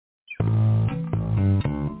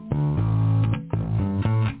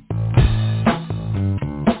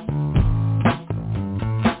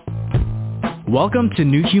Welcome to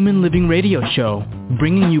New Human Living Radio Show,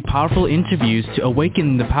 bringing you powerful interviews to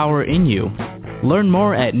awaken the power in you. Learn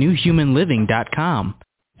more at newhumanliving.com.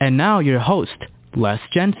 And now your host, Les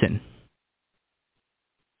Jensen.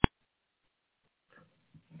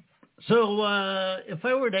 So if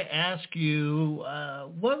I were to ask you,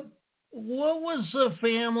 what was the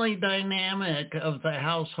family dynamic of the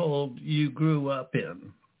household you grew up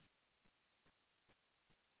in?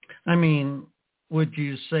 I mean, would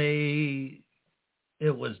you say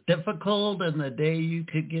it was difficult and the day you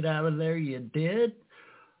could get out of there you did?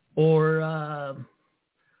 Or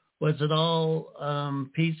was it all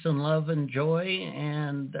peace and love and joy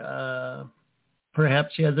and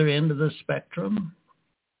perhaps the other end of the spectrum?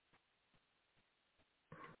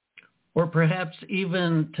 Or perhaps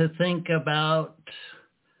even to think about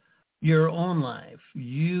your own life,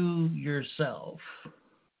 you yourself.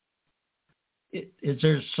 Is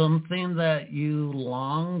there something that you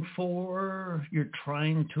long for, you're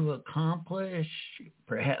trying to accomplish?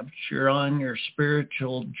 Perhaps you're on your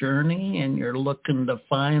spiritual journey and you're looking to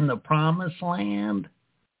find the promised land.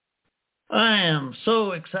 I am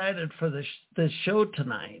so excited for this show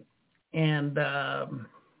tonight. And the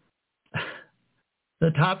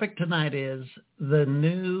topic tonight is the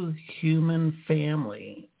new human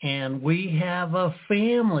family. And we have a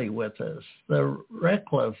family with us, the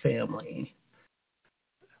Recla family.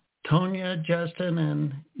 Tonya, Justin,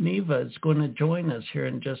 and Neva is going to join us here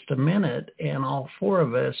in just a minute, and all four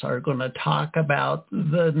of us are going to talk about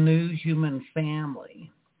the new human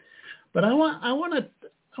family. But I want to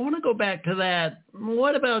go back to that.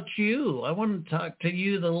 What about you? I want to talk to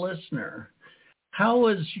you, the listener. How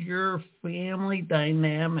was your family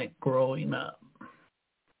dynamic growing up?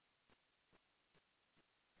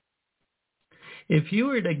 If you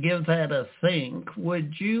were to give that a think,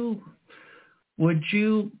 would you,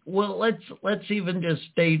 well, let's even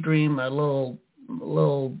just daydream a little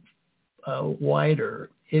wider.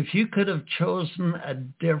 If you could have chosen a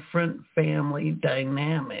different family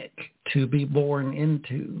dynamic to be born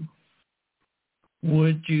into,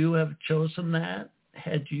 would you have chosen that?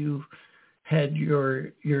 Had your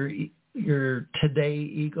today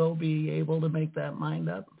ego be able to make that mind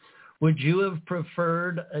up? Would you have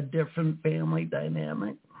preferred a different family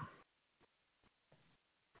dynamic?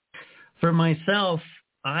 For myself,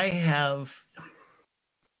 I have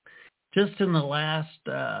just in the last,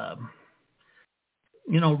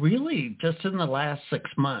 really just in the last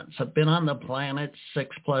 6 months, I've been on the planet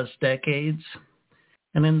 6+ decades.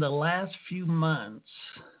 And in the last few months,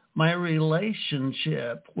 my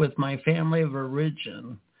relationship with my family of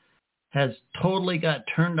origin has totally got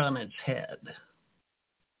turned on its head.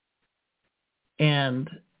 And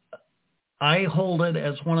I hold it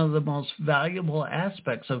as one of the most valuable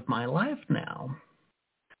aspects of my life now.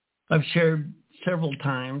 I've shared several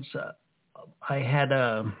times,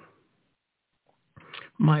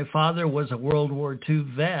 my father was a World War II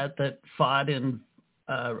vet that fought in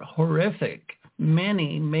horrific,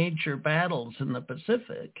 many major battles in the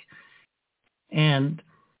Pacific. And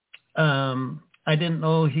I didn't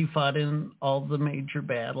know he fought in all the major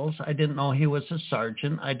battles. I didn't know he was a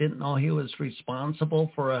sergeant. I didn't know he was responsible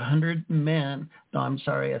for 1,000 men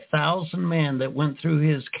that went through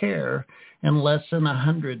his care, and less than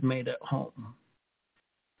 100 made it home.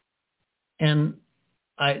 And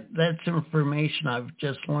that's information I've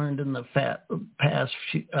just learned in the past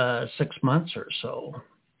 6 months or so.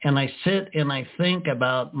 And I sit and I think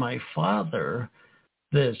about my father,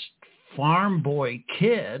 this farm boy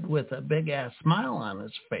kid with a big ass smile on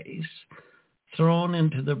his face, thrown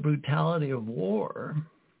into the brutality of war.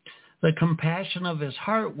 The compassion of his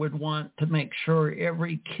heart would want to make sure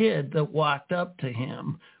every kid that walked up to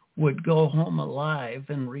him would go home alive,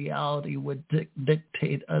 and reality would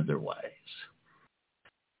dictate otherwise.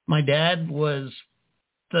 My dad was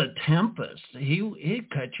the tempest. He'd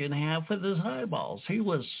cut you in half with his eyeballs. He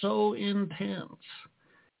was so intense.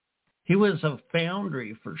 He was a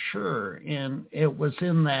foundry for sure, and it was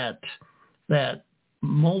in that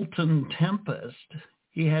molten tempest.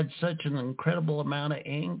 He had such an incredible amount of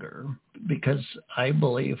anger because, I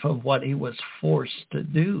believe, of what he was forced to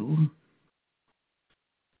do,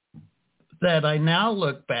 that I now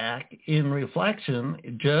look back in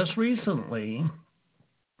reflection just recently,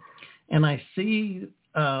 and I see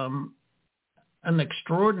an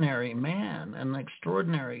extraordinary man, an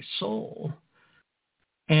extraordinary soul.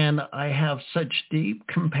 And I have such deep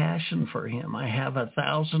compassion for him. I have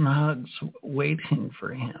 1,000 hugs waiting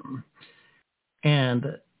for him.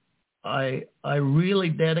 And I really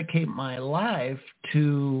dedicate my life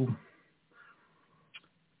to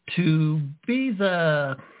be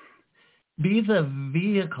the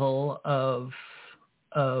vehicle of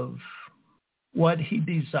what he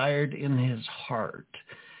desired in his heart.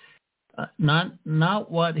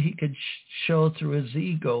 Not what he could show through his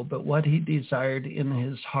ego, but what he desired in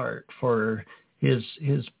his heart for his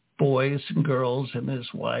boys and girls and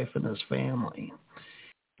his wife and his family.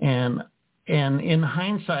 And in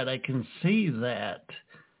hindsight, I can see that,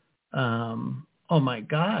 oh my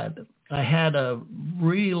God, I had a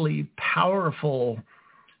really powerful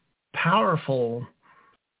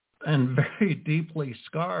and very deeply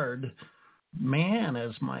scarred man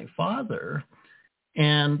as my father.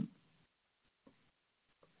 And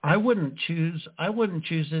I wouldn't choose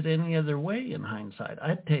it any other way in hindsight.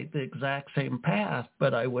 I'd take the exact same path,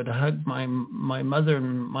 but I would hug my mother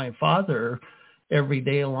and my father every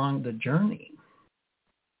day along the journey.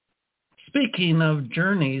 Speaking of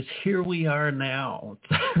journeys, here we are now.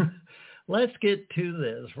 Let's get to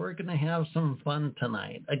this. We're going to have some fun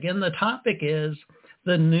tonight. Again, the topic is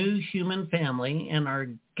the new human family, and our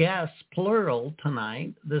guests, plural,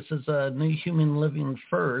 tonight. This is a new human living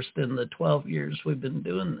first in the 12 years we've been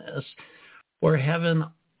doing this. We're having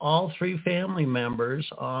all three family members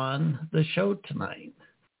on the show tonight.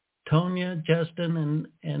 Tonya, Justin,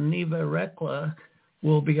 and Neva Recla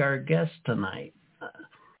will be our guests tonight.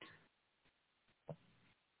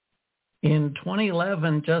 In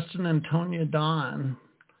 2011, Justin and Tonya Dawn,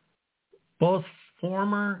 both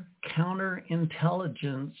former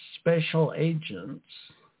counterintelligence special agents,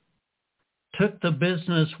 took the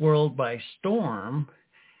business world by storm,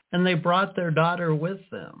 and they brought their daughter with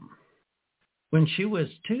them. When she was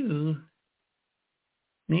 2,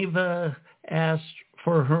 Neva asked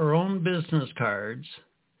for her own business cards,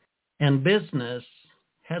 and business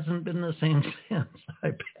hasn't been the same since,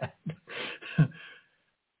 I bet.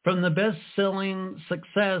 From the best-selling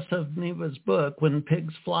success of Neva's book, When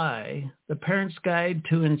Pigs Fly, The Parent's Guide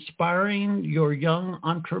to Inspiring Your Young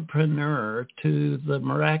Entrepreneur to the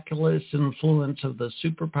Miraculous Influence of the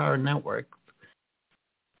Superpower Network,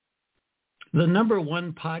 the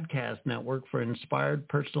 #1 podcast network for inspired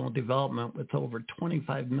personal development with over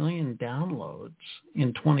 25 million downloads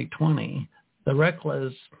in 2020, the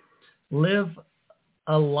Reclas live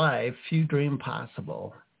a life few dream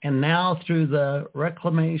possible. And now through the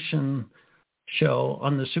Reclamation show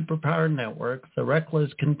on the Superpower Network, the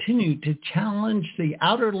Reclas continue to challenge the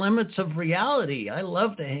outer limits of reality. I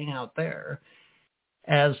love to hang out there.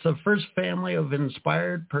 As the first family of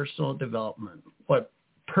inspired personal development. What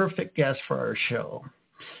perfect guests for our show.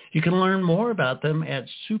 You can learn more about them at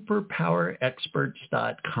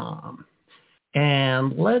superpowerexperts.com.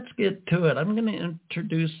 And let's get to it. I'm going to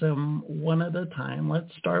introduce them one at a time.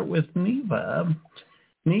 Let's start with Neva.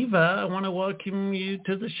 Neva, I want to welcome you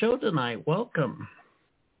to the show tonight. Welcome.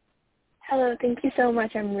 Hello, thank you so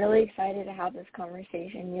much. I'm really excited to have this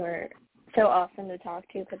conversation. You were so awesome to talk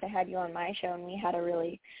to because I had you on my show and we had a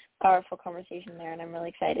really powerful conversation there, and I'm really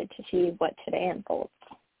excited to see what today unfolds.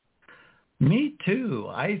 Me too.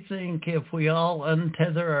 I think if we all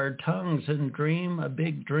untether our tongues and dream a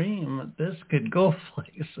big dream, this could go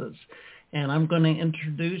places. And I'm going to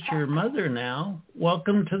introduce your mother now.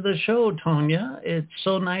 Welcome to the show, Tonya. It's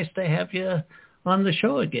so nice to have you on the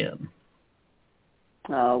show again.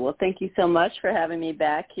 Oh, well, thank you so much for having me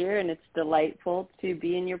back here, and it's delightful to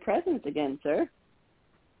be in your presence again, sir.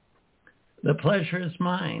 The pleasure is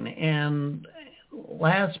mine. And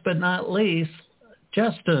last but not least,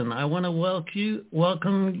 Justin, I want to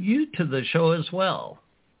welcome you to the show as well.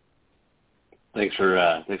 Thanks for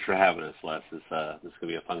having us, Les. This is going to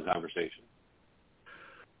be a fun conversation.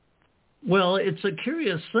 Well, it's a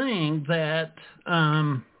curious thing that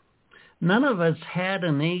none of us had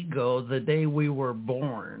an ego the day we were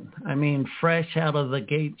born. I mean, fresh out of the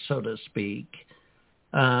gate, so to speak.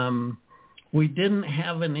 We didn't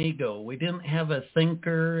have an ego. We didn't have a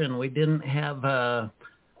thinker, and we didn't have a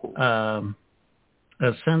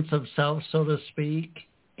sense of self, so to speak.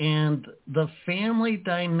 And the family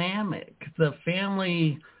dynamic, the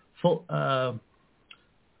family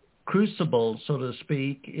crucible, so to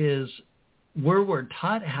speak, is where we're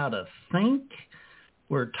taught how to think.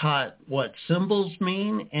 We're taught what symbols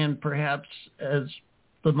mean, and perhaps as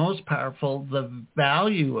the most powerful, the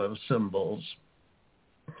value of symbols.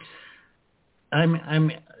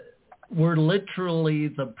 We're literally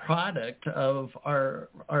the product of our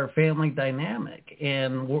family dynamic.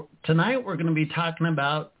 And tonight we're going to be talking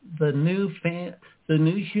about the new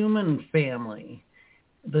human family,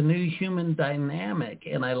 the new human dynamic.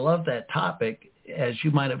 And I love that topic, as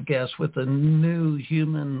you might have guessed, with the new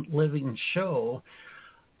human living show.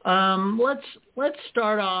 Let's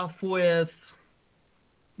start off with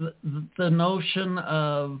the notion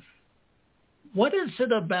of what is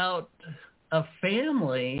it about a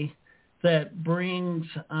family that brings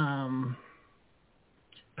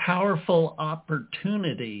powerful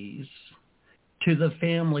opportunities to the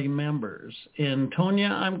family members. And Tonya,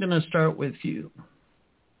 I'm going to start with you.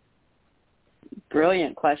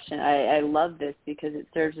 Brilliant question. I love this because it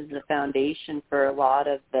serves as the foundation for a lot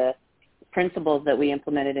of the principles that we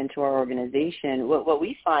implemented into our organization. What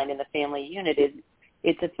we find in the family unit is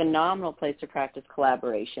it's a phenomenal place to practice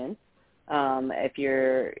collaboration. If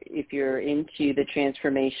you're into the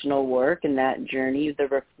transformational work and that journey, the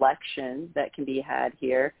reflections that can be had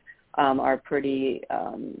here are pretty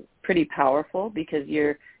powerful because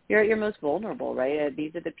you're at your most vulnerable, right?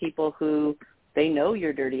 These are the people who they know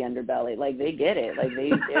your dirty underbelly, like they get it, like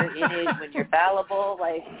they're in it when you're fallible,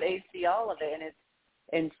 like they see all of it,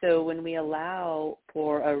 and so when we allow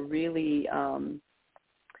for a really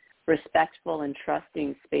respectful and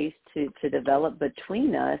trusting space to develop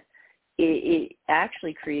between us, it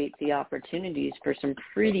actually creates the opportunities for some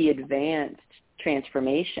pretty advanced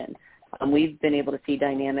transformation. We've been able to see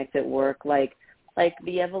dynamics at work like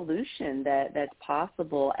the evolution that's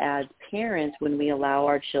possible as parents when we allow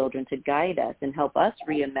our children to guide us and help us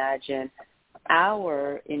reimagine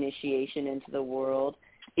our initiation into the world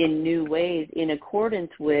in new ways in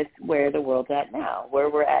accordance with where the world's at now, where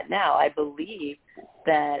we're at now. I believe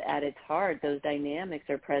that at its heart, those dynamics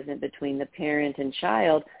are present between the parent and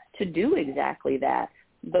child to do exactly that.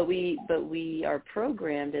 But we are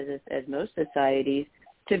programmed as most societies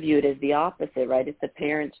to view it as the opposite, right? It's the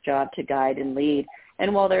parent's job to guide and lead.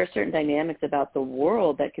 And while there are certain dynamics about the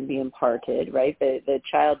world that can be imparted, right, the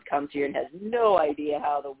child comes here and has no idea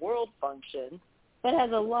how the world functions, but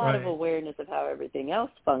has a lot of awareness of how everything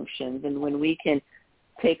else functions. And when we can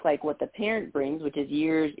take like what the parent brings, which is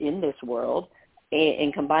years in this world,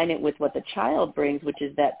 and combine it with what the child brings, which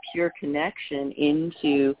is that pure connection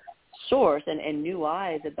into source and new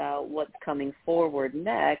eyes about what's coming forward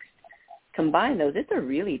next, combine those, it's a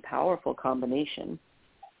really powerful combination.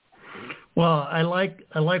 Well, I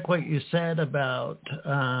like what you said about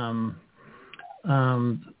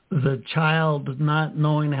the child not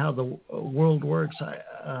knowing how the world works.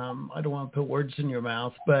 I don't want to put words in your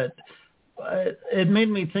mouth, but it made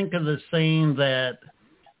me think of the saying that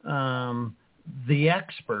the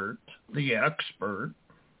expert,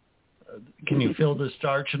 can you feel the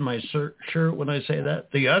starch in my shirt when I say that?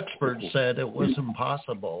 The expert said it was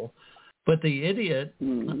impossible, but the idiot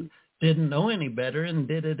didn't know any better and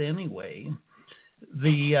did it anyway.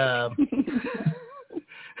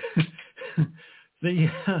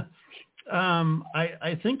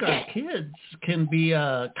 I think our kids can be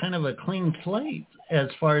kind of a clean slate as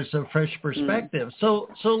far as a fresh perspective. So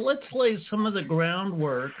let's lay some of the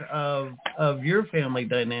groundwork of your family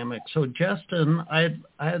dynamic. So Justin, I'd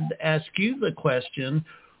ask you the question: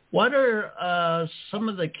 what are some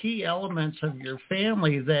of the key elements of your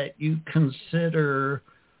family that you consider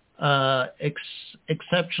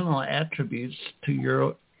exceptional attributes to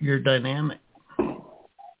your dynamic?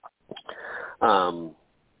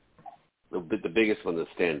 The biggest one that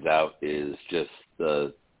stands out is just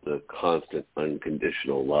the constant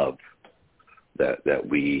unconditional love that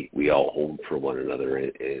we all hold for one another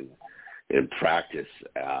and practice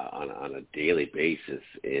on a daily basis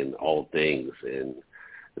in all things, in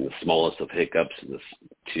the smallest of hiccups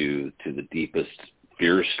to the deepest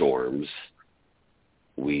fear storms.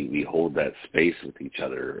 We hold that space with each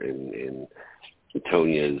other, and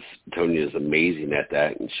Tonya's amazing at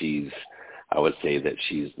that, and I would say that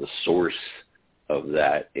she's the source of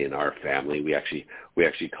that in our family. We actually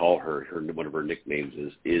call her one of her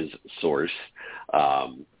nicknames is Source,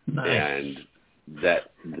 nice. And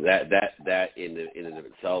that in and of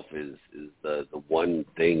itself is the one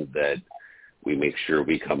thing that we make sure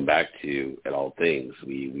we come back to at all things.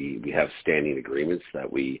 We have standing agreements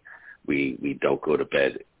that we don't go to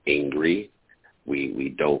bed angry.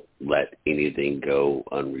 We don't let anything go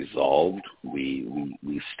unresolved. We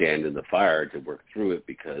stand in the fire to work through it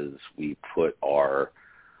because we put our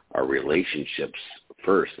relationships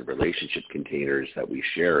first, the relationship containers that we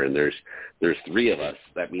share. And there's three of us.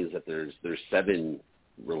 That means that there's 7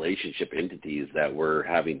 relationship entities that we're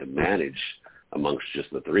having to manage amongst just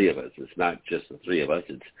the three of us. It's not just the three of us.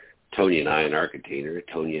 It's Tonya and I in our container,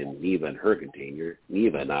 Tonya and Neva in her container,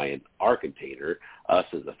 Neva and I in our container, us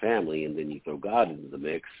as a family, and then you throw God into the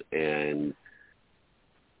mix, and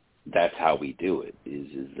that's how we do it,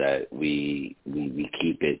 is that we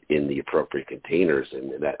keep it in the appropriate containers,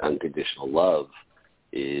 and that unconditional love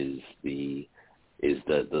is the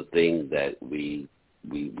thing that we've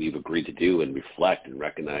agreed to do and reflect and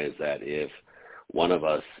recognize that if one of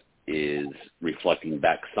us is reflecting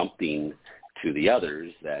back something to the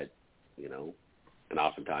others that, and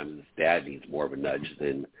oftentimes dad needs more of a nudge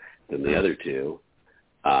than the other two,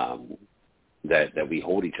 that we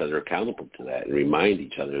hold each other accountable to that and remind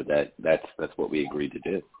each other that that's what we agreed to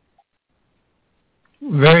do.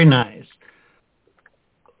 Very nice.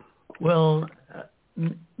 Well,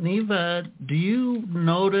 Neva, do you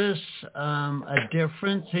notice a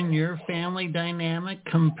difference in your family dynamic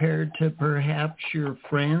compared to perhaps your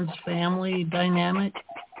friend's family dynamic?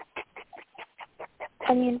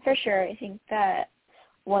 I mean, for sure. I think that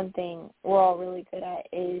one thing we're all really good at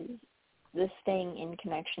is the staying in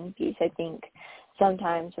connection piece. I think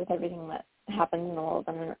sometimes with everything that happens in the world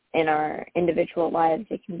and in our individual lives,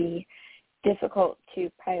 it can be difficult to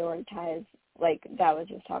prioritize, like that was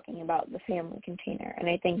just talking about, the family container. And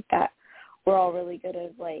I think that we're all really good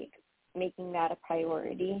at like making that a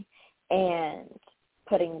priority and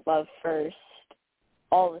putting love first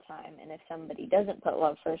all the time. And if somebody doesn't put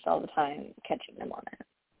love first all the time, catching them on it.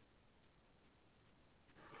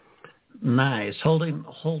 Nice. Holding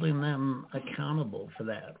them accountable for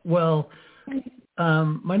that. Well,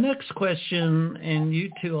 my next question, and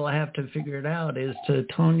you two will have to figure it out, is to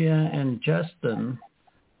Tonya and Justin.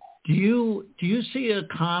 Do you see a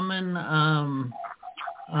common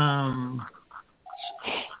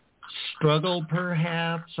struggle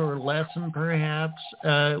perhaps, or lesson perhaps,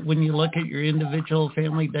 when you look at your individual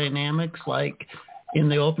family dynamics? Like in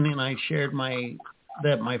the opening, I shared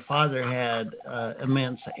that my father had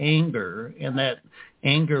immense anger, and that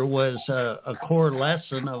anger was a core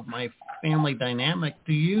lesson of my family dynamic.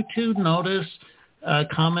 Do you two notice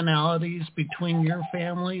commonalities between your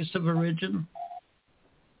families of origin?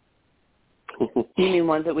 You mean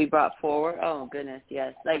ones that we brought forward? Oh, goodness,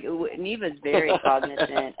 yes. Like, Neva's very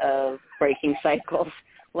cognizant of breaking cycles.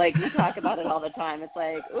 Like, we talk about it all the time. It's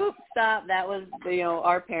like, oops, stop. That was,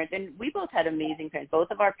 our parents. And we both had amazing parents.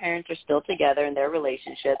 Both of our parents are still together in their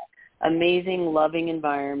relationships. Amazing, loving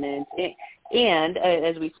environments. And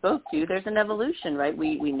as we spoke to, there's an evolution, right?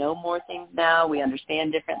 We know more things now. We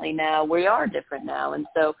understand differently now. We are different now. And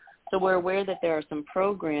so we're aware that there are some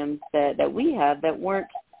programs that we have that weren't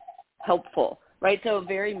helpful, right? So a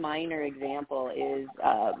very minor example is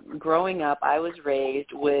growing up, I was raised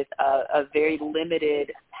with a very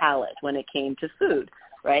limited palate when it came to food,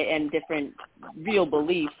 right? And different real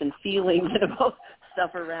beliefs and feelings about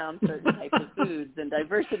stuff around certain types of foods and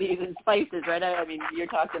diversities and spices, right? I mean, you're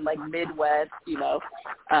talking like Midwest, meat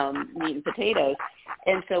and potatoes.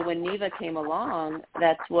 And so when Neva came along,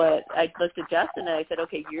 that's what I looked at Justin and I said,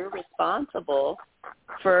 okay, you're responsible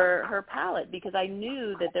for her palate, because I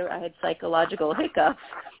knew that I had psychological hiccups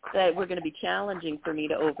that were going to be challenging for me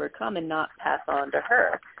to overcome and not pass on to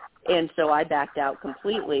her. And so I backed out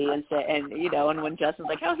completely and said, and when Justin's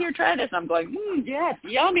like, oh, here, try this. And I'm going, yes,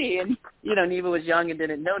 yummy. And, Neva was young and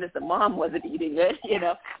didn't notice that Mom wasn't eating it,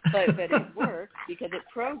 but it worked because it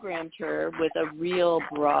programmed her with a real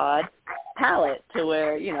broad palate to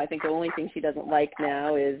where, I think the only thing she doesn't like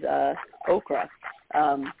now is okra.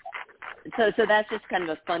 So that's just kind of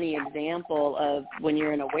a funny example of when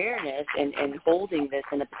you're in awareness and holding this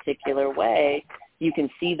in a particular way, you can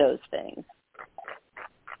see those things.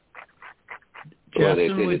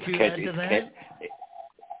 Justin, would you add to that?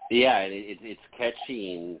 It's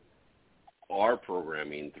catching our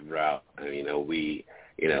programming throughout. We,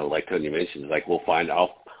 like Tonya mentioned, like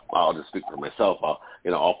I'll just speak for myself.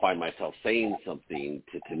 I'll find myself saying something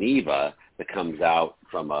to Neva that comes out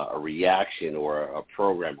from a reaction or a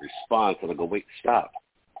programmed response, and I'll go, wait, stop.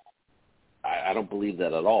 I don't believe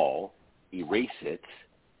that at all. Erase it.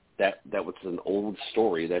 That was an old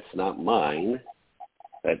story. That's not mine.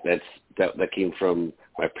 That came from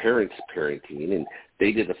my parents' parenting, and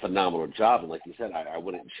they did a phenomenal job. And like you said, I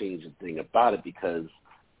wouldn't change a thing about it because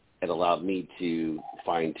it allowed me to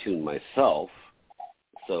fine-tune myself.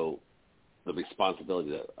 So the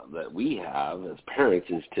responsibility that we have as parents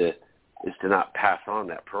is to not pass on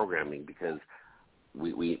that programming, because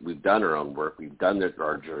we've done our own work, we've done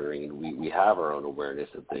our journey, and we have our own awareness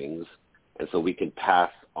of things, and so we can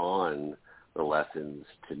pass on the lessons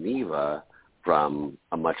to Neva from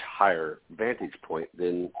a much higher vantage point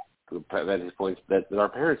than the vantage points that our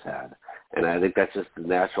parents had. And I think that's just the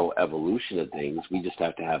natural evolution of things. We just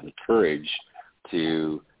have to have the courage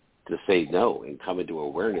to say no and come into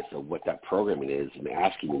awareness of what that programming is and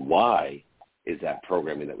asking why is that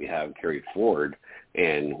programming that we have carried forward.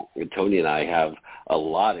 And Tonya and I have a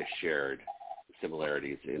lot of shared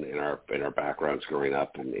similarities in our backgrounds growing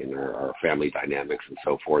up and in our family dynamics and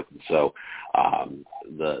so forth. And so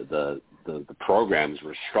the programs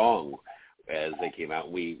were strong as they came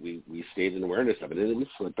out. We stayed in awareness of it, and we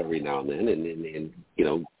slip every now and then. And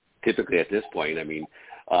typically at this point,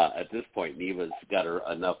 Neva's got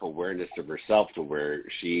enough awareness of herself to where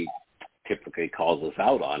she typically calls us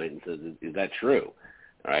out on it and says, "Is that true?"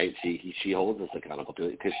 right? She holds us accountable to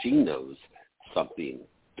it because she knows something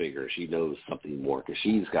bigger. She knows something more because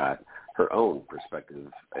she's got her own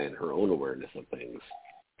perspective and her own awareness of things.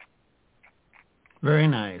 Very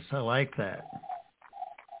nice. I like that.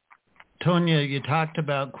 Tonya, you talked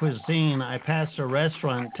about cuisine. I passed a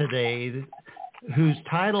restaurant today whose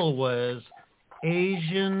title was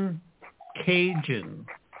Asian Cajun.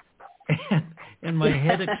 And my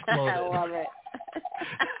head exploded. I love it.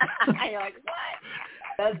 You're like,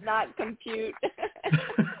 what? Does not compute.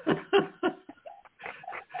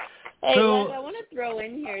 Hey, so, Les, I want to throw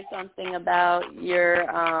in here something about your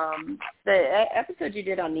the episode you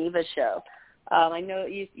did on Neva's show. I know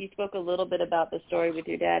you spoke a little bit about the story with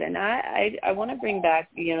your dad, and I want to bring back,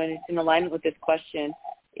 and it's in alignment with this question,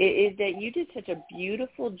 is that you did such a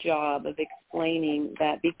beautiful job of explaining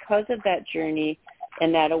that because of that journey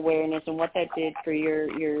and that awareness and what that did for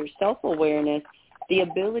your self-awareness, the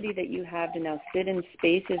ability that you have to now sit in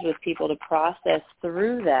spaces with people to process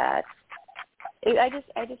through that. I just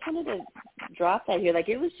wanted to drop that here. Like,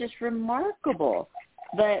 it was just remarkable.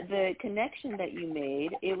 The connection that you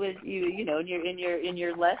made, it was in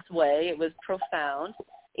your less way, it was profound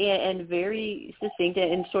and very succinct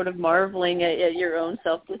and sort of marveling at your own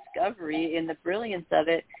self-discovery and the brilliance of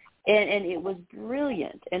it. And it was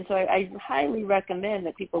brilliant. And so I highly recommend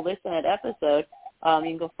that people listen to that episode. You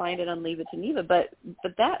can go find it on Leave It to Neva. But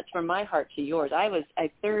that's from my heart to yours. I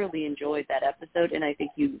thoroughly enjoyed that episode, and I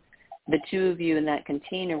think the two of you in that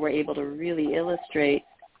container were able to really illustrate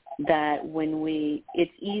that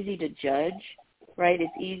it's easy to judge, right?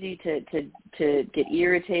 It's easy to get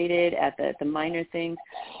irritated at the minor things.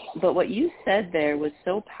 But what you said there was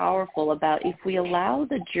so powerful about if we allow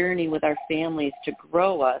the journey with our families to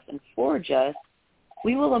grow us and forge us,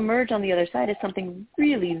 we will emerge on the other side as something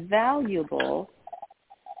really valuable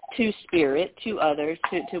to spirit, to others,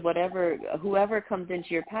 to whoever comes into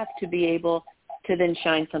your path, to be able to then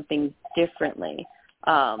shine something differently.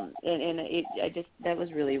 That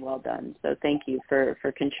was really well done. So thank you for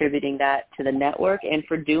contributing that to the network and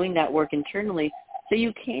for doing that work internally so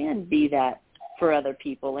you can be that for other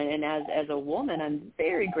people. And as a woman, I'm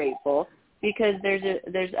very grateful because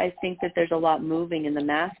I think that there's a lot moving in the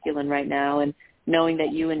masculine right now, and knowing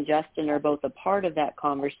that you and Justin are both a part of that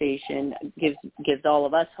conversation gives all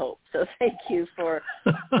of us hope. So thank you for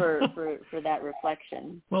that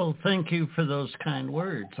reflection. Well, thank you for those kind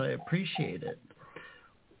words. I appreciate it.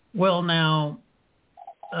 Well, now,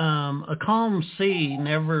 a calm sea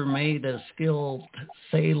never made a skilled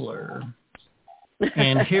sailor,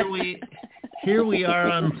 and here we are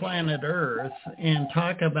on planet Earth, and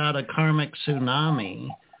talk about a karmic tsunami.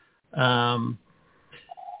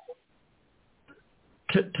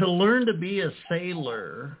 To learn to be a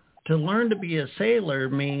sailor,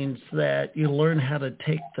 means that you learn how to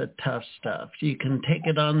take the tough stuff. You can take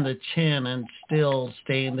it on the chin and still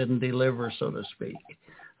stand and deliver, so to speak.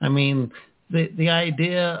 I mean, the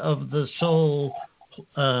idea of the soul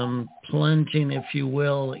plunging, if you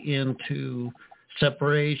will, into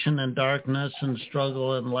separation and darkness and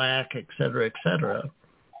struggle and lack, et cetera,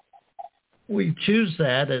 we choose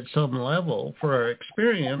that at some level for our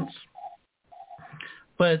experience.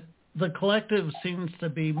 But the collective seems to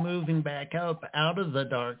be moving back up out of the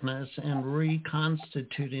darkness and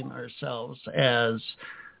reconstituting ourselves as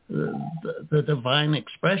the divine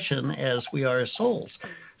expression as we are souls.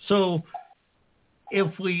 So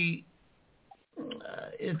if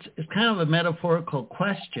it's kind of a metaphorical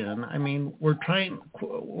question. I mean, we're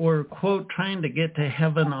quote trying to get to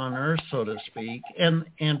heaven on earth, so to speak, and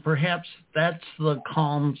perhaps that's the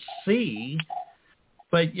calm sea,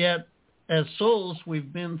 but yet as souls,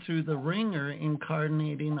 we've been through the ringer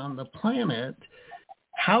incarnating on the planet.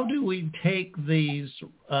 How do we take these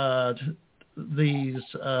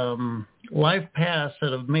life paths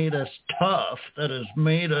that have made us tough, that has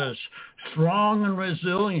made us strong and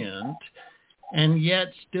resilient, and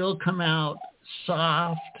yet still come out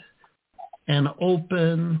soft and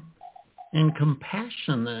open and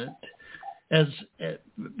compassionate?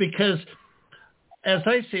 Because as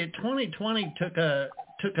I see it, 2020 took a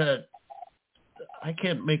I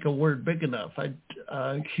can't make a word big enough, a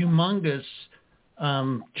humongous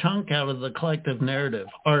chunk out of the collective narrative.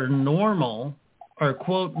 Our normal, our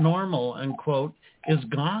quote normal, unquote, is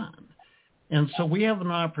gone. And so we have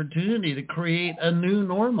an opportunity to create a new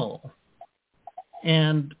normal.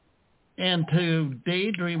 And to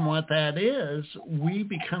daydream what that is, we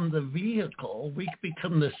become the vehicle, we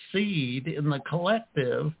become the seed in the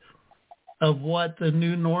collective of what the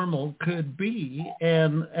new normal could be.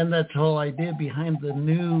 And that's the whole idea behind the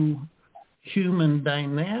new human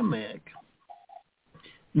dynamic.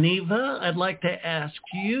 Neva, I'd like to ask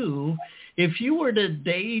you, if you were to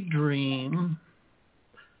daydream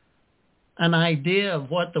an idea of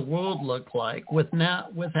what the world looked like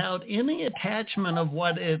without any attachment of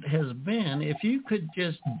what it has been, if you could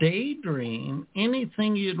just daydream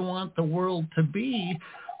anything you'd want the world to be,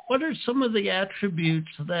 what are some of the attributes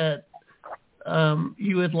that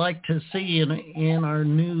you would like to see in our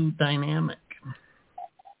new dynamic?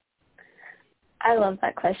 I love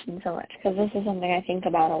that question so much because this is something I think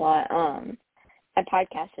about a lot. My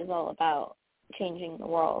podcast is all about changing the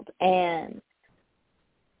world, and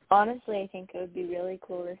honestly, I think it would be really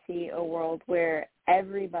cool to see a world where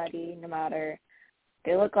everybody, no matter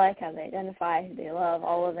what they look like, how they identify, who they love,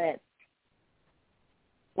 all of it,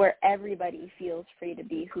 where everybody feels free to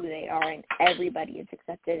be who they are and everybody is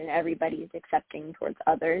accepted and everybody is accepting towards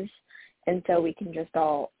others. And so we can just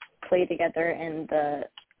all play together in the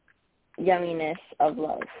yumminess of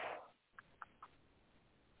love.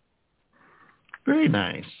 Very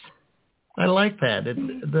nice. I like that.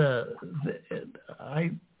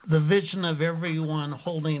 The vision of everyone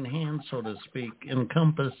holding hands, so to speak,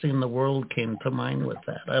 encompassing the world came to mind with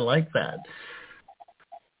that. I like that.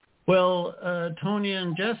 Well, Tonya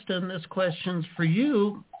and Justin, this question's for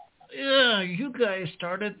you. Yeah, you guys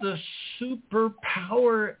started the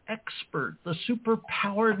Superpower Expert, the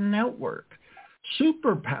Superpower Network.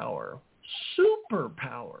 Superpower.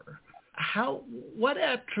 What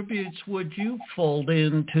attributes would you fold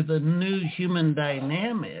into the new human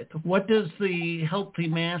dynamic? What does the healthy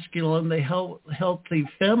masculine, the healthy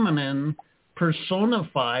feminine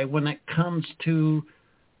personify when it comes to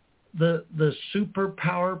the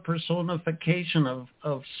superpower personification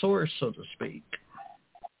of source, so to speak?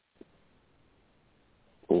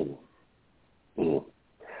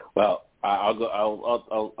 Well,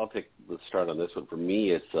 I'll take the start on this one. For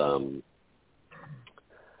me,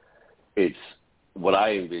 it's what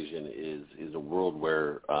I envision is a world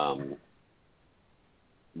where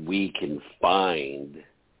we can find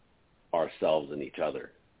ourselves in each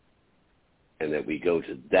other, and that we go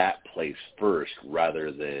to that place first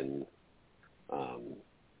rather than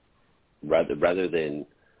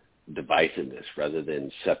divisiveness, rather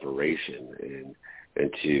than separation,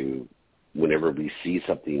 and to whenever we see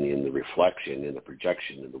something in the reflection, in the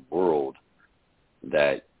projection in the world,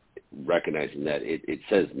 that recognizing that it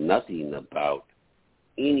says nothing about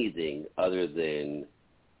anything other than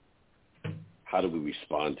how do we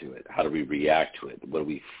respond to it? How do we react to it? What do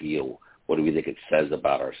we feel? What do we think it says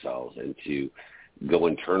about ourselves? And to go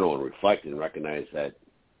internal and reflect and recognize that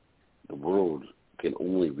the world can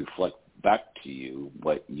only reflect back to you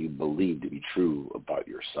what you believe to be true about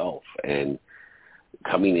yourself. And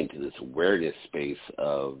coming into this awareness space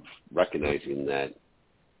of recognizing that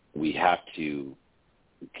we have to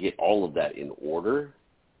get all of that in order.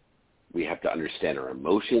 We have to understand our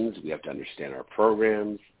emotions. We have to understand our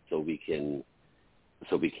programs so we can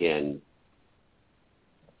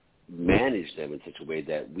manage them in such a way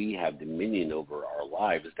that we have dominion over our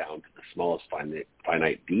lives down to the smallest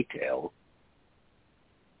finite detail.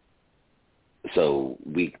 So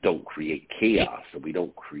we don't create chaos, so we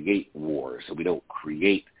don't create war, so we don't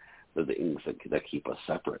create the things that keep us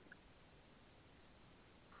separate.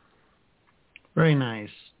 Very nice.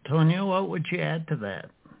 Tonya, what would you add to that?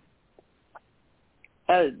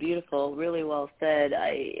 That was beautiful. Really well said.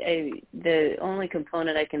 The only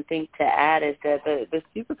component I can think to add is that the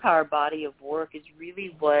superpower body of work is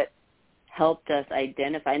really what helped us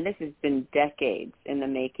identify, and this has been decades in the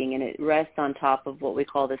making, and it rests on top of what we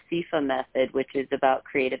call the CIFA method, which is about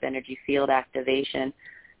creative energy field activation.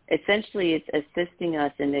 Essentially, it's assisting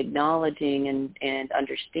us in acknowledging and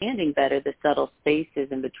understanding better the subtle spaces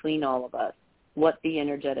in between all of us, what the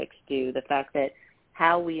energetics do, the fact that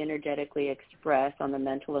how we energetically express on the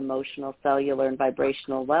mental, emotional, cellular, and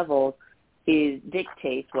vibrational levels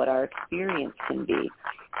dictates what our experience can be.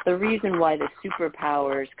 The reason why the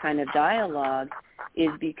superpowers kind of dialogue is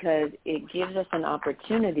because it gives us an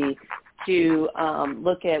opportunity to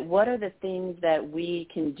look at what are the things that we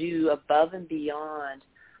can do above and beyond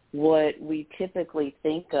what we typically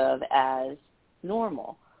think of as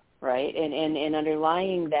normal, right? And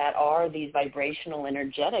underlying that are these vibrational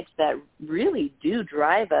energetics that really do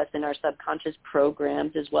drive us in our subconscious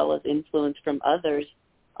programs as well as influence from others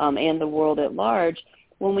and the world at large.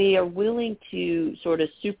 When we are willing to sort of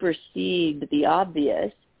supersede the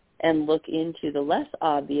obvious and look into the less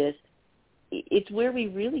obvious, it's where we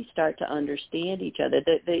really start to understand each other.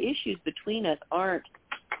 The issues between us aren't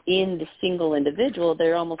in the single individual.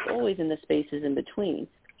 They're almost always in the spaces in between.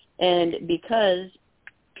 And because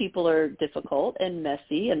people are difficult and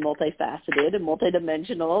messy and multifaceted and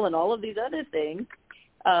multidimensional and all of these other things,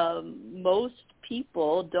 most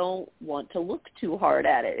people don't want to look too hard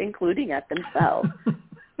at it, including at themselves.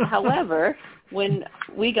 However, when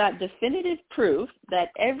we got definitive proof that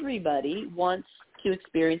everybody wants to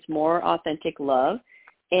experience more authentic love,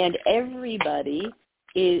 and everybody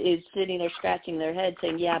is sitting there scratching their head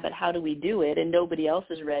saying, yeah, but how do we do it? And nobody else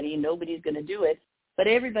is ready and nobody's going to do it. But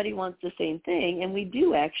everybody wants the same thing, and we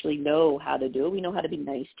do actually know how to do it. We know how to be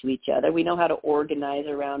nice to each other. We know how to organize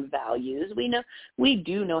around values. We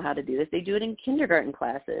do know how to do this. They do it in kindergarten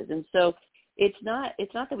classes. And so it's not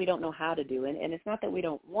that we don't know how to do it, and it's not that we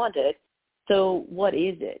don't want it. So what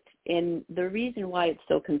is it? And the reason why it's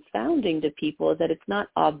so confounding to people is that it's not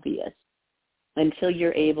obvious until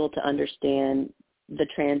you're able to understand the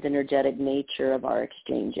transenergetic nature of our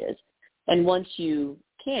exchanges. And once you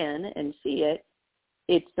can and see it,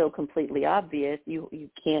 it's so completely obvious you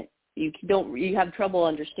have trouble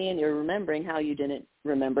understanding or remembering how you didn't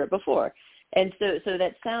remember it before. And so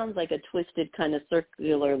that sounds like a twisted kind of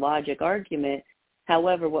circular logic argument.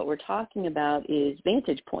 However, what we're talking about is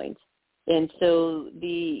vantage points. And so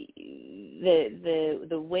the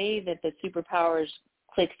way that the superpowers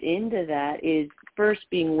clicks into that is first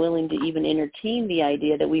being willing to even entertain the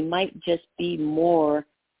idea that we might just be more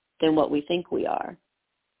than what we think we are.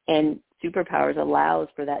 And superpowers allows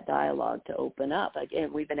for that dialogue to open up.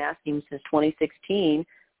 Again, we've been asking since 2016,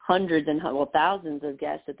 hundreds and thousands of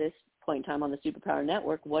guests at this point in time on the Superpower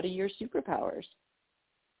Network, what are your superpowers?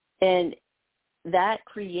 And that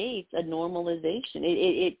creates a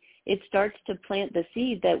normalization. It starts to plant the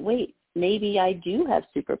seed that, wait, maybe I do have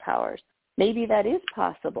superpowers. Maybe that is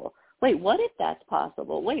possible. Wait, what if that's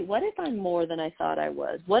possible? Wait, what if I'm more than I thought I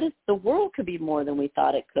was? What if the world could be more than we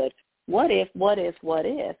thought it could? What if?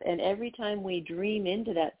 And every time we dream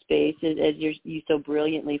into that space, as you so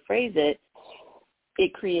brilliantly phrase it,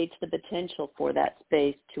 it creates the potential for that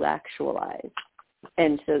space to actualize.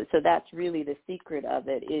 And so that's really the secret of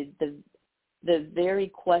it, is the very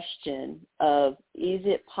question of, is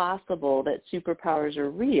it possible that superpowers are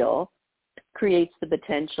real, creates the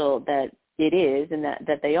potential that it is, and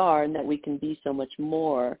that they are, and that we can be so much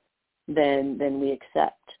more than we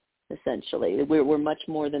accept. Essentially, we're much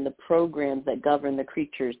more than the programs that govern the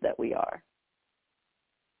creatures that we are.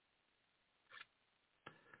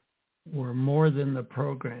 We're more than the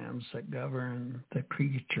programs that govern the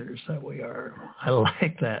creatures that we are. I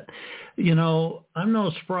like that. You know, I'm no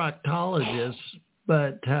proctologist,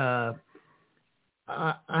 but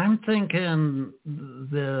I'm thinking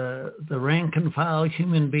the rank and file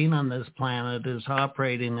human being on this planet is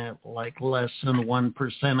operating at like less than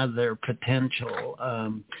 1% of their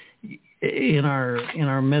potential. In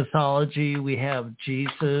our mythology, we have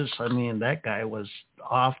Jesus. I mean, that guy was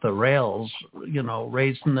off the rails, you know,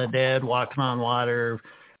 raising the dead, walking on water,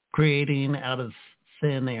 creating out of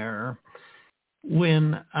thin air.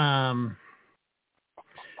 When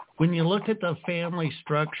you look at the family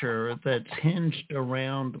structure that's hinged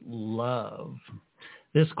around love,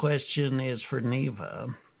 this question is for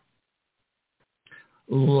Neva.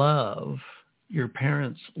 Love, your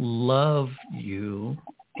parents love you,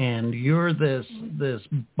 and you're this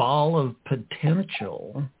ball of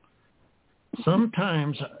potential.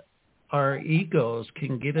 Sometimes our egos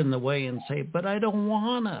can get in the way and say, but I don't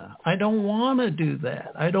want to do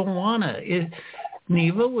that. I don't want to.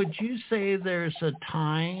 Neva, would you say there's a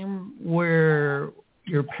time where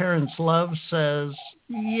your parents' love says,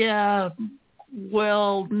 yeah,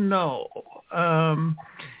 well, no.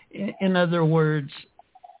 In other words,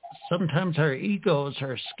 sometimes our egos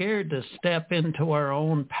are scared to step into our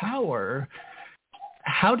own power.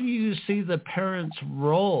 How do you see the parents'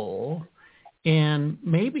 role in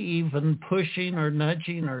maybe even pushing or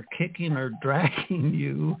nudging or kicking or dragging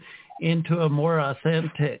you into a more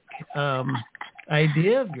authentic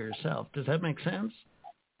idea of yourself? Does that make sense?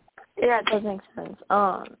 Yeah, it does make sense.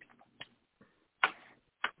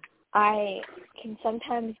 I can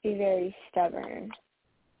sometimes be very stubborn,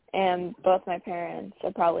 and both my parents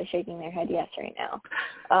are probably shaking their head yes right now.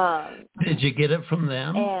 Did you get it from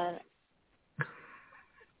them? And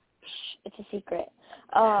it's a secret.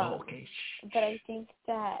 Okay. But I think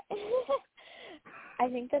that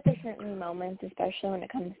there's certainly moments, especially when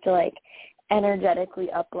it comes to like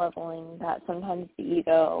energetically up-leveling, that sometimes the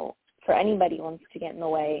ego for anybody wants to get in the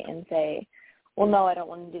way and say, well, no, I don't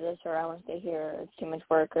want to do this, or I want to stay here, or it's too much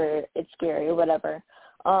work, or it's scary, or whatever.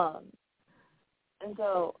 And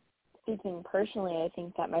so speaking personally, I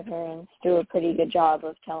think that my parents do a pretty good job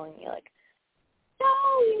of telling me, like, no,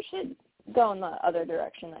 you should go in the other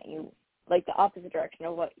direction that you, like the opposite direction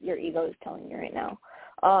of what your ego is telling you right now.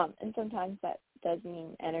 And sometimes that does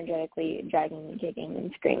mean energetically dragging and kicking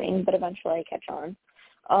and screaming, but eventually I catch on.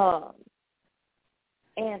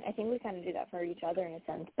 And I think we kind of do that for each other in a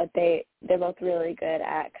sense, but they're both really good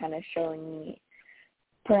at kind of showing me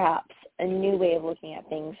perhaps a new way of looking at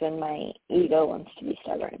things when my ego wants to be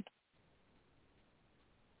stubborn.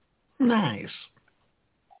 Nice.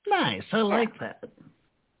 I like that.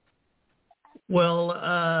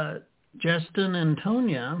 Well, Justin and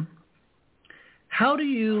Tonya, how do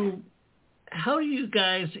you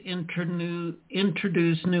guys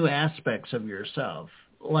introduce new aspects of yourself?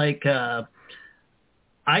 Like,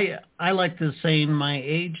 I like the saying, my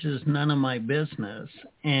age is none of my business.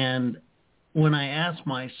 And when I ask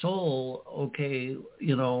my soul, okay,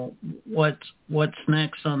 what's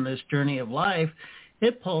next on this journey of life,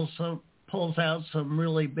 it pulls out some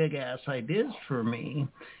really big ass ideas for me.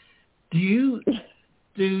 Do you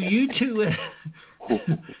two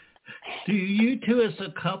as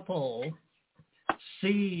a couple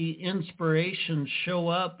see inspiration show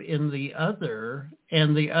up in the other,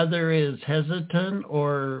 and the other is hesitant,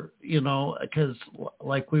 or because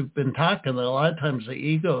like we've been talking, a lot of times the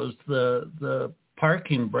ego is the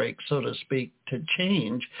parking brake, so to speak, to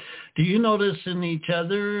change. Do you notice in each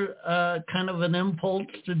other kind of an impulse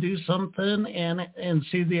to do something and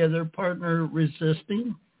see the other partner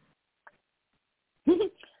resisting?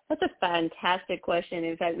 That's a fantastic question.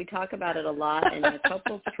 In fact, we talk about it a lot in the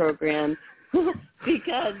couples program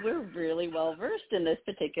because we're really well versed in this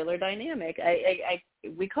particular dynamic.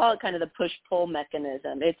 We call it kind of the push-pull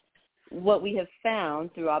mechanism. It's what we have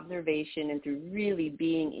found through observation and through really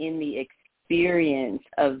being in the experience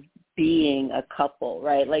of being a couple,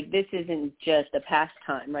 right? Like, this isn't just a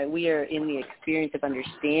pastime, right? We are in the experience of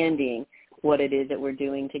understanding what it is that we're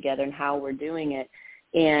doing together and how we're doing it.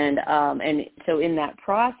 And so in that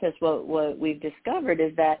process, what we've discovered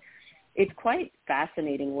is that it's quite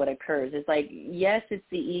fascinating what occurs. It's like, yes, it's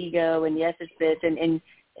the ego, and yes, it's this, and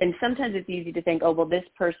sometimes it's easy to think, oh, well, this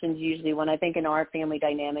person's usually, when I think in our family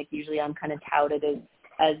dynamic, usually I'm kind of touted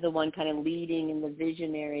as the one kind of leading in the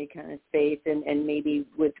visionary kind of space, and maybe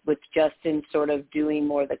with Justin sort of doing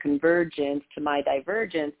more the convergence to my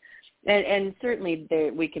divergence. And certainly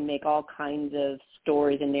we can make all kinds of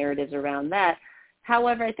stories and narratives around that.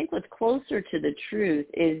 However, I think what's closer to the truth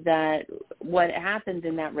is that what happens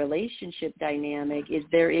in that relationship dynamic is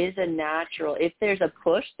there is a natural, if there's a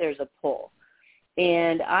push, there's a pull.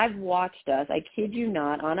 And I've watched us, I kid you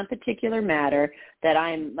not, on a particular matter that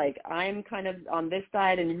I'm kind of on this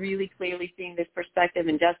side and really clearly seeing this perspective,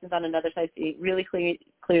 and Justin's on another side really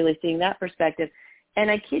clearly seeing that perspective. And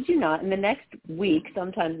I kid you not, in the next week,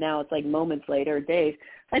 sometimes now it's like moments later, days,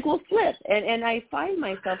 like we'll flip. And I find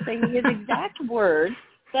myself saying his exact words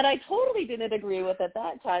that I totally didn't agree with at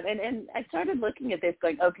that time. And I started looking at this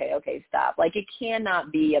going, okay, stop. Like, it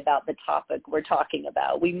cannot be about the topic we're talking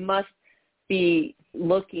about. We must be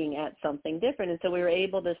looking at something different. And so we were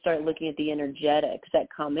able to start looking at the energetics that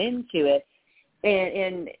come into it.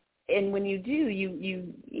 And when you do,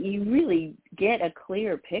 you really get a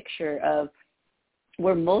clear picture of,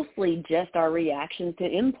 we're mostly just our reactions to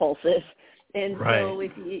impulses. And right. So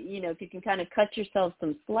if you can kind of cut yourself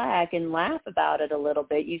some slack and laugh about it a little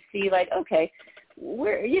bit, you see like, okay,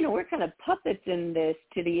 we're kind of puppets in this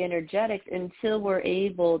to the energetics until we're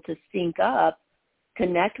able to sync up,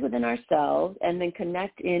 connect within ourselves, and then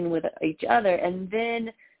connect in with each other. And then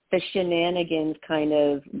the shenanigans kind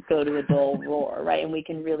of go to a dull roar, right? And we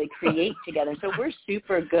can really create together. So we're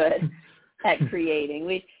super good at creating.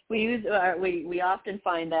 We often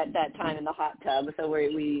find that time in the hot tub. So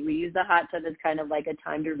we use the hot tub as kind of like a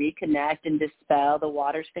time to reconnect and dispel. The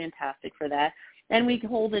water's fantastic for that. And we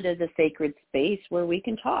hold it as a sacred space where we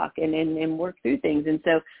can talk and work through things. And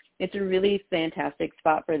so it's a really fantastic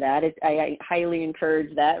spot for that. I highly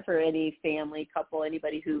encourage that for any family, couple,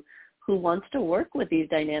 anybody who wants to work with these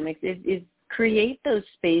dynamics is create those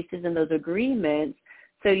spaces and those agreements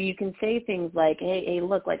so you can say things like, hey,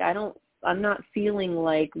 look, like I'm not feeling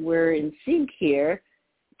like we're in sync here.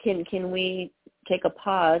 Can we take a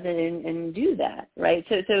pause and do that, right?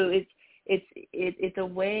 So it's a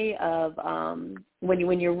way of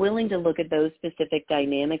when you're willing to look at those specific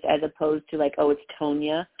dynamics as opposed to like, oh, it's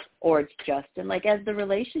Tonya or it's Justin. Like, as the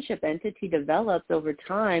relationship entity develops over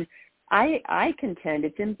time, I contend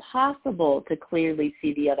it's impossible to clearly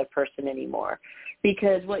see the other person anymore,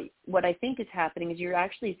 because what I think is happening is you're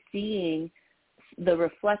actually seeing the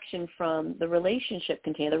reflection from the relationship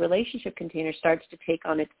container. The relationship container starts to take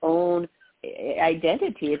on its own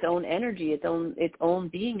identity, its own energy, its own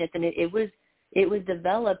beingness, and it was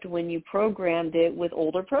developed when you programmed it with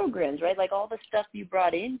older programs, right? Like, all the stuff you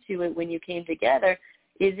brought into it when you came together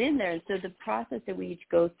is in there. And so the process that we each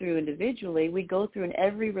go through individually, we go through in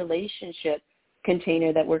every relationship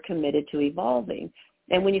container that we're committed to evolving.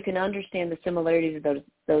 And when you can understand the similarities of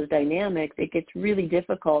those dynamics, it gets really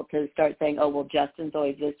difficult to start saying, oh, well, Justin's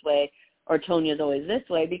always this way or Tonya's always this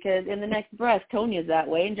way, because in the next breath, Tonya's that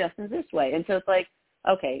way and Justin's this way. And so it's like,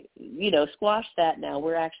 okay, squash that now.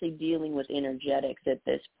 We're actually dealing with energetics at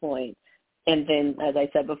this point. And then, as I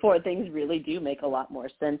said before, things really do make a lot more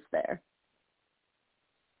sense there.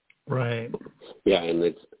 Right. Yeah, and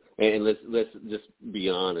let's just be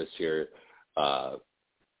honest here.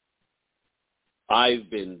 I've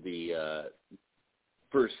been the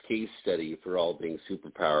first case study for all things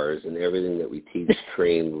superpowers, and everything that we teach,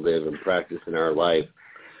 train, live, and practice in our life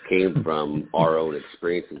came from our own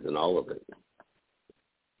experiences in all of it.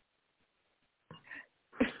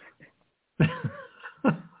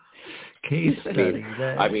 Case study.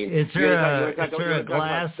 Is there a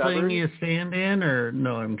glass thing you stand in, or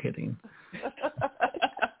no? I'm kidding.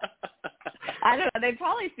 I don't know. They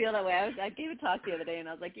probably feel that way. I gave a talk the other day, and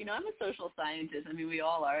I was like, I'm a social scientist. I mean, we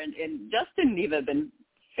all are. And Justin and Neva have been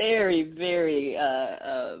very, very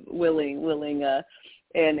willing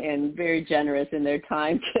and very generous in their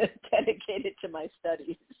time to dedicate it to my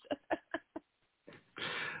studies.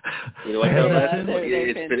 You know what?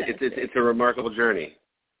 It's a remarkable journey.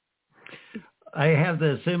 I have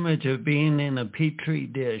this image of being in a petri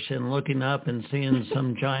dish and looking up and seeing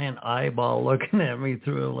some giant eyeball looking at me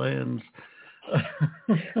through a lens.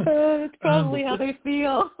 It's probably how they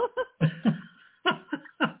feel.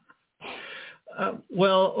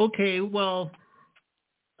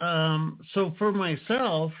 So for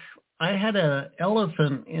myself, I had an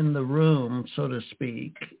elephant in the room, so to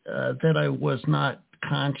speak, that I was not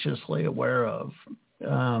consciously aware of.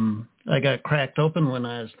 I got cracked open when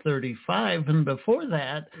I was 35, and before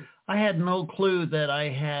that, I had no clue that I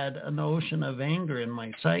had an ocean of anger in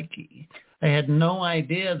my psyche. I had no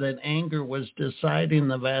idea that anger was deciding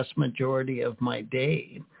the vast majority of my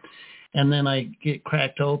day. And then I get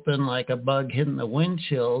cracked open like a bug hitting the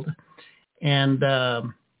windshield, and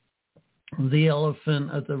the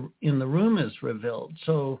elephant in the room is revealed.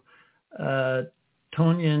 So, Tonya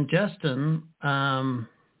and Justin,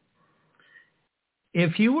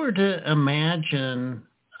 if you were to imagine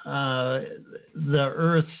the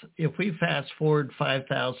Earth, if we fast forward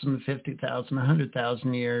 5,000, 50,000,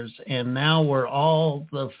 100,000 years, and now we're all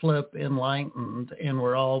the flip enlightened, and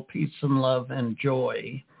we're all peace and love and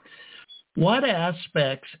joy, what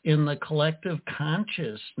aspects in the collective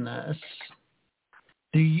consciousness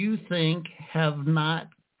do you think have not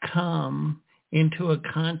come into a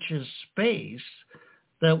conscious space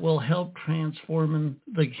that will help transform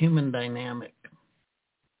the human dynamic?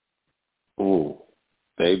 Ooh.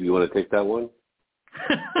 Babe, you want to take that one?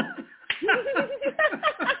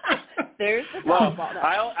 There's the well,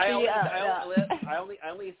 I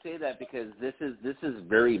only say that because this is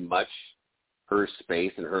very much her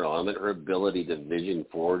space and her element. Her ability to vision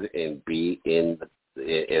forward and be in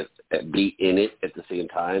it at the same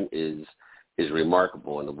time is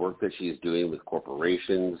remarkable. And the work that she's doing with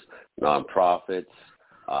corporations, nonprofits,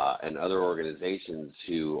 and other organizations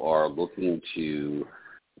who are looking to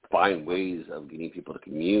find ways of getting people to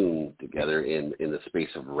commune together in the space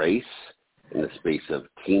of race, in the space of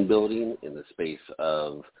team building, in the space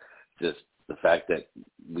of just the fact that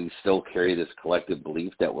we still carry this collective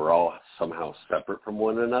belief that we're all somehow separate from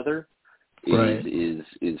one another is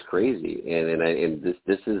crazy. And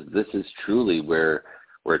this is truly where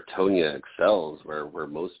Tonya excels, where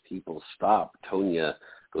most people stop. Tonya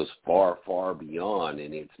goes far, far beyond,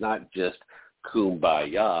 and it's not just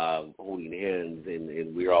kumbaya, holding hands,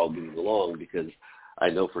 and we're all getting along, because I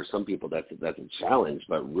know for some people that's a challenge,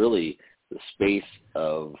 but really the space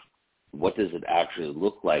of what does it actually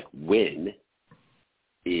look like when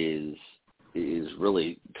is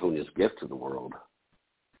really Tonya's gift to the world.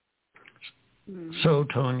 So,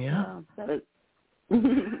 Tonya. Wow, that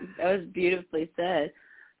was beautifully said.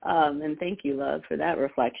 And thank you, love, for that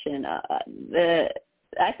reflection.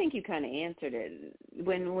 I think you kind of answered it.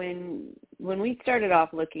 When we started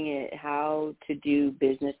off looking at how to do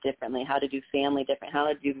business differently, how to do family different, how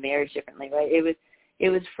to do marriage differently, right? It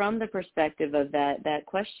was from the perspective of that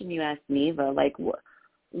question you asked Neva, like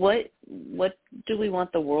what do we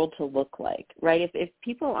want the world to look like, right? If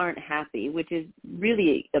people aren't happy, which is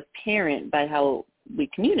really apparent by how we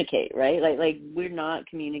communicate, right? Like we're not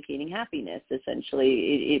communicating happiness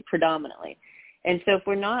essentially, it predominantly. And so if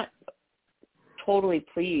we're not totally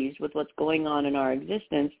pleased with what's going on in our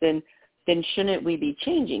existence, then shouldn't we be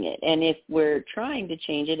changing it? And if we're trying to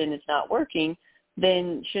change it and it's not working,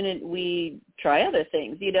 then shouldn't we try other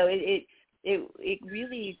things? It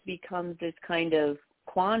really becomes this kind of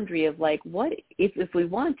quandary of like, what if we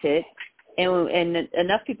want it and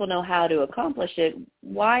enough people know how to accomplish it,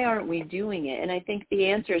 why aren't we doing it? And I think the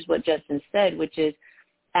answer is what Justin said, which is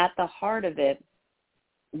at the heart of it,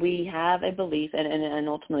 we have a belief and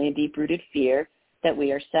ultimately a deep-rooted fear that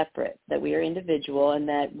we are separate, that we are individual, and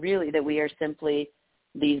that really that we are simply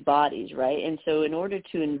these bodies, right? And so in order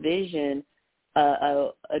to envision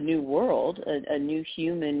a new world, a new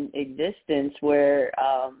human existence where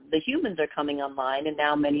the humans are coming online, and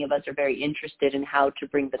now many of us are very interested in how to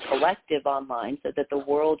bring the collective online so that the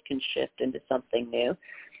world can shift into something new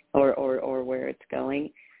or where it's going.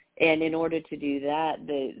 And in order to do that,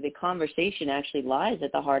 the conversation actually lies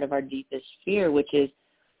at the heart of our deepest fear, which is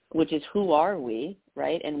who are we,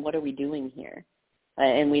 right? And what are we doing here?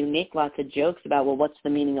 And we make lots of jokes about, well, what's the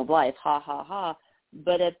meaning of life? Ha, ha, ha.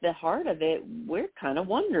 But at the heart of it, we're kind of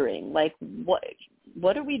wondering, like,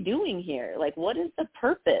 what are we doing here? Like, what is the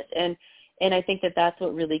purpose? And I think that that's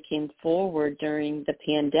what really came forward during the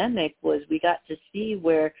pandemic was we got to see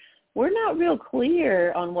where we're not real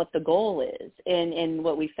clear on what the goal is. And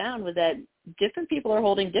what we found was that different people are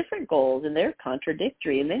holding different goals, and they're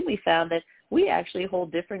contradictory. And then we found that we actually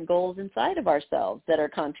hold different goals inside of ourselves that are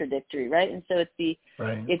contradictory, right? And so it's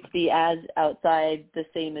the as outside, the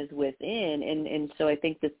same as within. And so I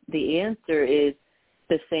think that the answer is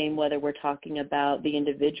the same whether we're talking about the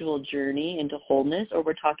individual journey into wholeness or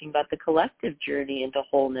we're talking about the collective journey into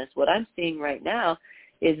wholeness. What I'm seeing right now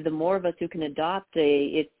is the more of us who can adopt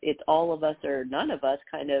it's all of us or none of us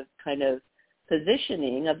kind of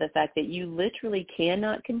positioning of the fact that you literally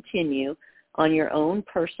cannot continue on your own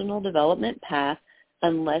personal development path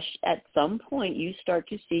unless at some point you start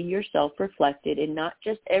to see yourself reflected in not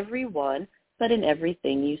just everyone, but in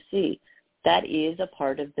everything you see. That is a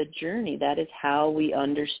part of the journey. That is how we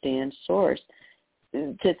understand Source.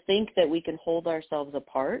 To think that we can hold ourselves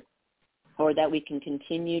apart or that we can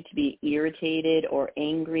continue to be irritated or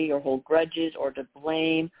angry or hold grudges or to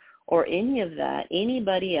blame or any of that,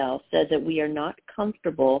 anybody else says that we are not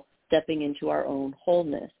comfortable stepping into our own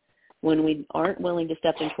wholeness. When we aren't willing to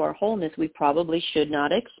step into our wholeness, we probably should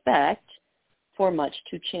not expect for much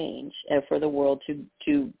to change, for the world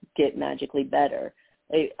to get magically better.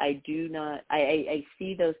 I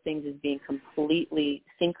see those things as being completely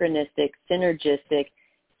synchronistic, synergistic,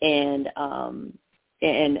 and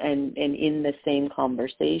in the same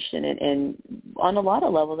conversation. And on a lot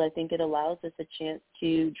of levels, I think it allows us a chance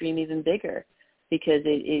to dream even bigger because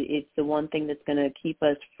it's the one thing that's going to keep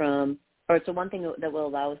us from, or it's the one thing that will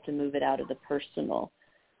allow us to move it out of the personal.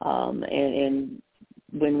 And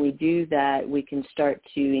when we do that, we can start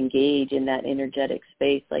to engage in that energetic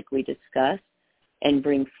space like we discussed and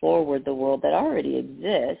bring forward the world that already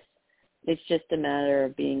exists. It's just a matter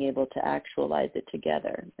of being able to actualize it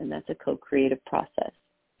together, and that's a co-creative process.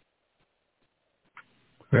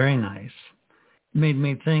 Very nice. Made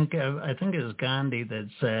me think of, I think it was Gandhi that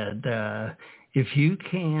said, if you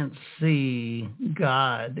can't see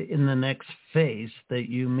God in the next face that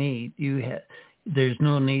you meet, there's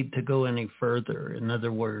no need to go any further. In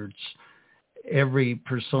other words, every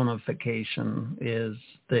personification is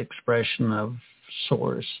the expression of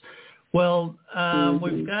Source. Well,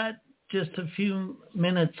 we've got just a few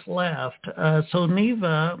minutes left. So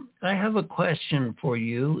Neva, I have a question for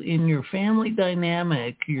you. In your family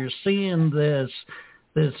dynamic, you're seeing this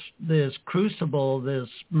crucible, this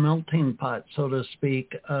melting pot, so to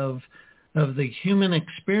speak, of the human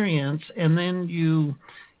experience, and then you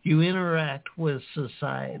interact with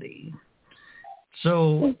society.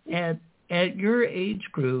 So at your age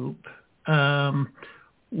group,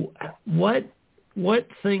 what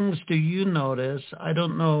things do you notice? I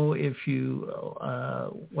don't know if you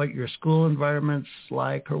what your school environment's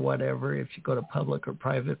like or whatever, if you go to public or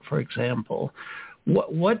private, for example.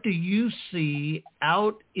 What do you see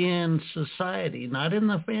out in society, not in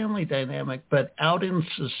the family dynamic, but out in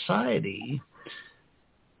society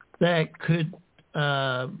that could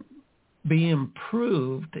be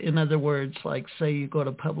improved? In other words, like say you go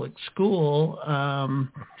to public school,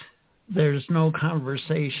 there's no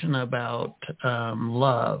conversation about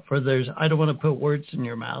love, or I don't want to put words in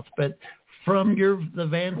your mouth, but from the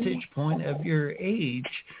vantage point of your age,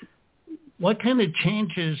 what kind of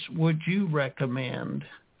changes would you recommend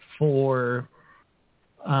for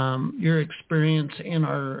your experience in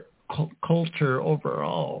our culture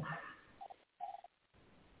overall?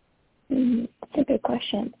 That's a good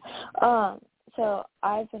question. So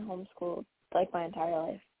I've been homeschooled like my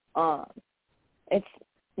entire life. It's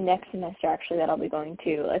next semester actually that I'll be going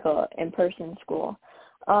to like a in-person school.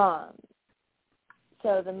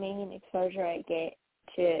 So the main exposure I get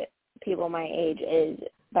to people my age is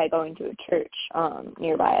by going to a church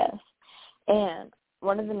nearby us. And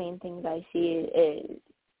one of the main things I see is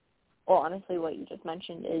well, honestly, what you just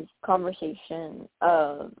mentioned is conversation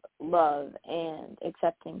of love and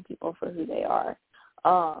accepting people for who they are.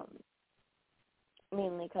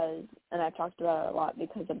 Mainly because, and I've talked about it a lot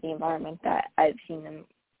because of the environment that I've seen them,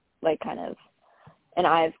 like, kind of, and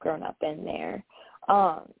I've grown up in there.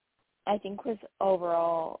 I think with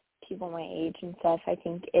overall people my age and stuff, I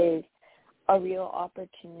think is a real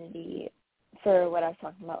opportunity for what I was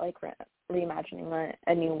talking about, like reimagining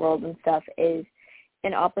a new world and stuff, is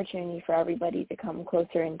an opportunity for everybody to come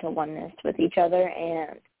closer into oneness with each other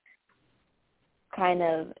and kind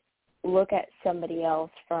of look at somebody else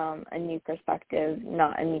from a new perspective,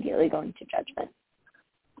 not immediately going to judgment.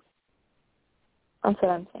 That's what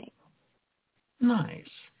I'm saying. Nice.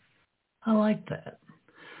 I like that.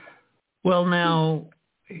 Well, now,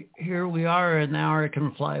 here we are. An hour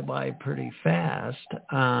can fly by pretty fast.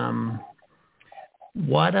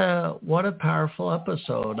 What a powerful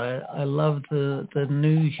episode. I love the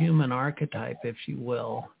new human archetype, if you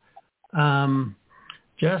will.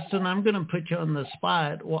 Justin, I'm going to put you on the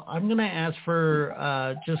spot. Well, I'm going to ask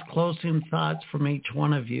for just closing thoughts from each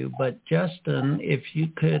one of you. But Justin, if you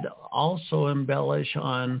could also embellish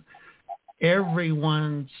on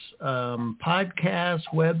everyone's podcast,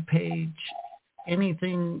 webpage,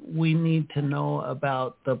 anything we need to know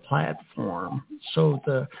about the platform so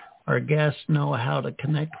our guests know how to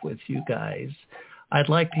connect with you guys. I'd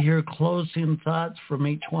like to hear closing thoughts from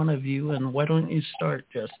each one of you. And why don't you start,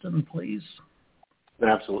 Justin, please?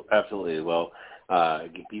 Absolutely. Well,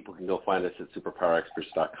 people can go find us at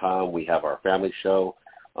superpowerexperts.com. We have our family show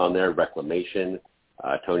on there, Reclamation.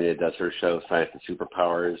 Tonya does her show, Science and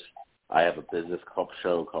Superpowers. I have a business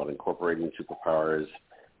show called Incorporating Superpowers.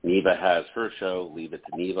 Neva has her show, Leave It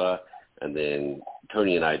to Neva. And then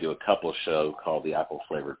Tonya and I do a couple show called the Apple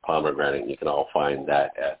Flavored Pomegranate. And you can all find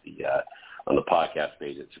that at on the podcast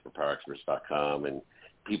page at superpowerexperts.com. And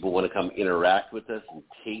people want to come interact with us and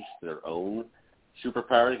taste their own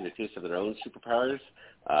superpowers, get a taste of their own superpowers.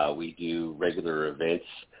 We do regular events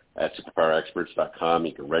at superpowerexperts.com.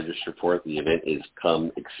 You can register for it. The event is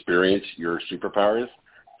Come Experience Your Superpowers.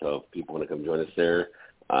 So if people want to come join us there,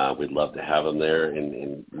 we'd love to have them there.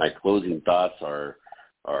 And my closing thoughts are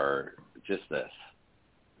just this.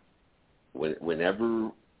 If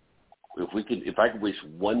I could wish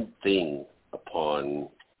one thing upon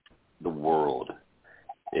the world,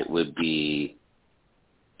 it would be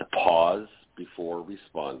to pause before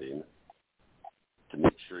responding, to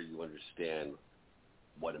make sure you understand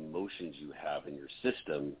what emotions you have in your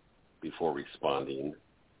system before responding,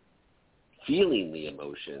 feeling the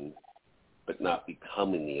emotion, but not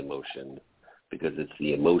becoming the emotion, because it's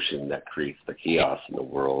the emotion that creates the chaos in the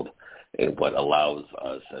world and what allows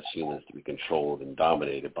us as humans to be controlled and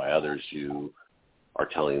dominated by others who are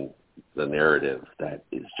telling the narrative that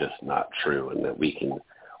is just not true, and that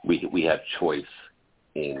we have choice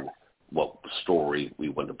in what story we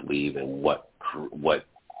want to believe and what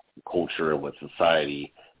culture and what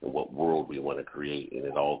society and what world we want to create. And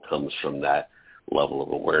it all comes from that level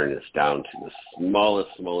of awareness down to the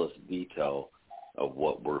smallest detail of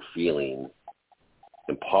what we're feeling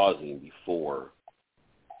and pausing before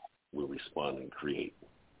we respond and create.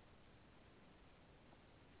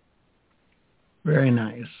 Very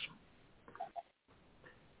nice.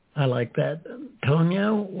 I like that.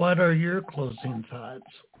 Tonya, what are your closing thoughts?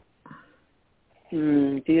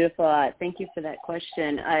 Beautiful. Thank you for that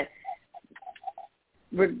question.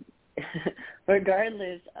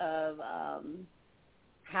 Regardless of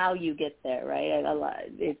how you get there, right?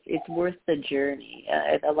 It's worth the journey.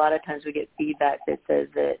 A lot of times we get feedback that says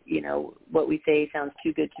that, what we say sounds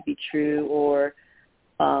too good to be true, or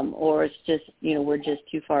it's just, we're just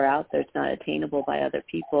too far out there. It's not attainable by other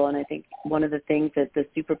people. And I think one of the things that the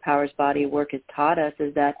Superpowers body of work has taught us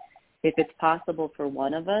is that if it's possible for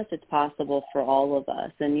one of us, it's possible for all of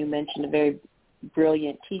us. And you mentioned a very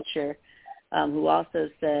brilliant teacher who also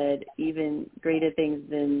said, even greater things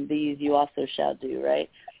than these you also shall do, right?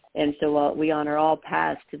 And so we honor all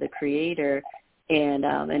paths to the Creator, and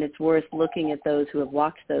it's worth looking at those who have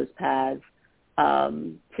walked those paths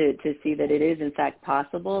to see that it is, in fact,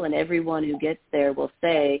 possible. And everyone who gets there will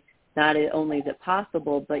say, not only is it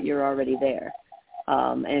possible, but you're already there.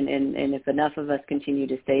 And if enough of us continue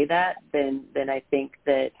to say that, then I think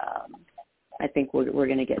that we're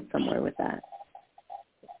going to get somewhere with that.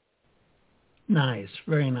 Nice,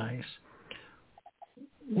 very nice.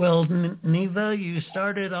 Well, Neva, you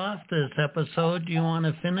started off this episode. Do you want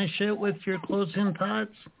to finish it with your closing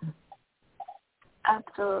thoughts?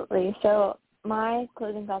 Absolutely. So my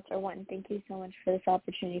closing thoughts are, one, thank you so much for this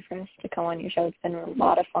opportunity for us to come on your show. It's been a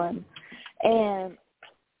lot of fun. And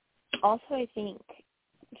also, I think,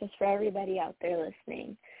 just for everybody out there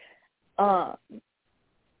listening,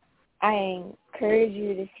 I encourage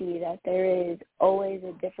you to see that there is always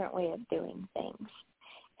a different way of doing things,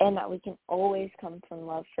 and that we can always come from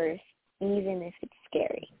love first, even if it's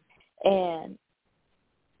scary. And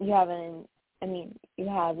you have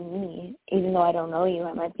me, even though I don't know you,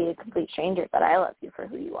 I might be a complete stranger, but I love you for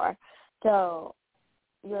who you are. So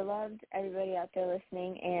you're loved, everybody out there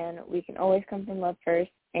listening, and we can always come from love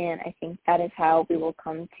first, and I think that is how we will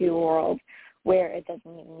come to a world where it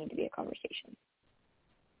doesn't even need to be a conversation.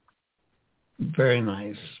 Very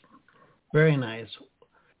nice. Very nice.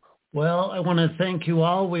 Well, I want to thank you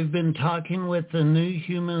all. We've been talking with the New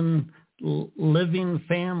Human Living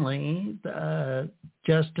family,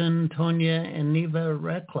 Justin, Tonya, and Neva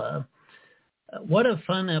Recla. What a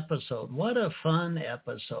fun episode. What a fun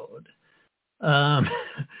episode. I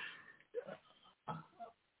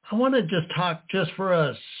want to just talk just for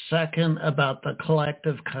a second about the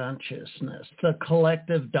collective consciousness, the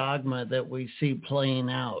collective dogma that we see playing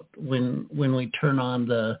out when we turn on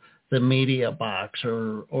the media box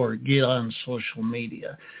or get on social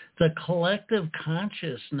media. The collective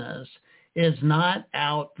consciousness is not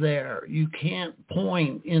out there. You can't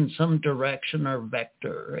point in some direction or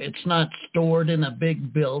vector. It's not stored in a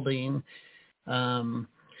big building. The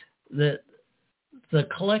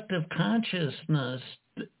collective consciousness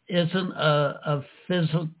isn't a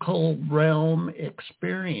physical realm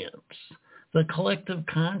experience. The collective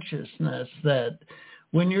consciousness that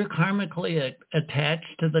when you're karmically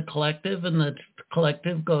attached to the collective and the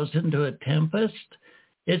collective goes into a tempest,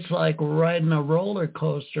 it's like riding a roller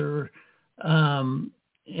coaster, and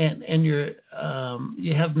you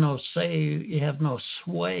have no say, you have no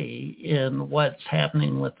sway in what's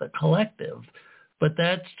happening with the collective. But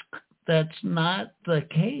that's not the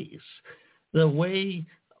case. The way,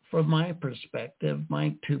 from my perspective,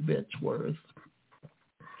 my 2 bits worth,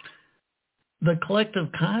 the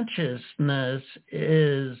collective consciousness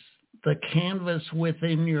is the canvas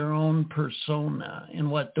within your own persona.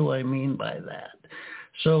 And what do I mean by that?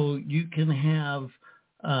 So you can have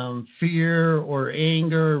fear or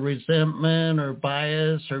anger or resentment or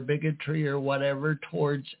bias or bigotry or whatever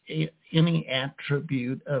towards any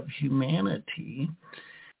attribute of humanity.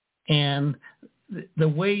 And the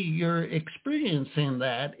way you're experiencing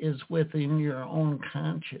that is within your own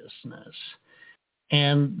consciousness.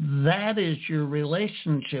 And that is your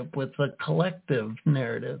relationship with the collective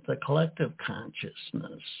narrative, the collective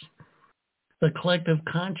consciousness. The collective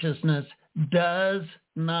consciousness does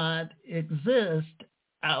not exist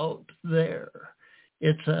out there.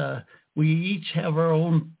 We each have our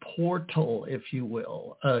own portal, if you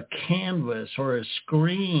will, a canvas or a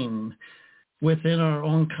screen within our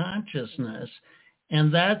own consciousness.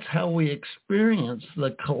 And that's how we experience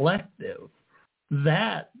the collective.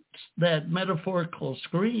 That metaphorical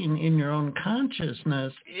screen in your own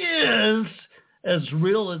consciousness is as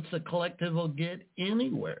real as the collective will get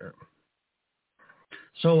anywhere.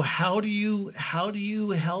 So how do you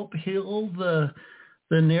help heal the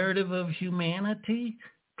narrative of humanity?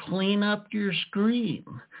 Clean up your screen.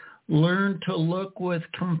 Learn to look with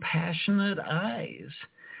compassionate eyes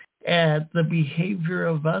at the behavior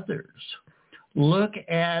of others. Look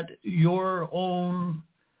at your own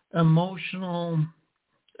emotional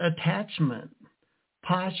attachment,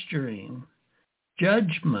 posturing,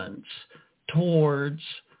 judgments towards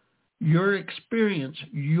your experience,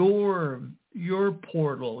 your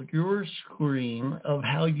portal, your screen of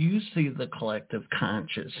how you see the collective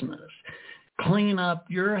consciousness. Clean up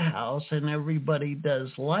your house and everybody does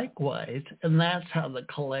likewise, and that's how the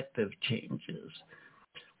collective changes.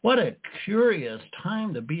 What a curious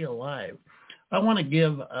time to be alive. I want to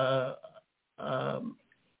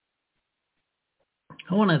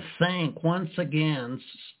thank once again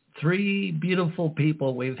 3 beautiful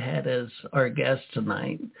people we've had as our guests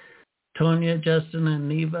tonight. Tonya, Justin, and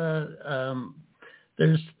Neva.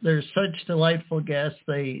 They're such delightful guests.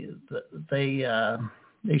 They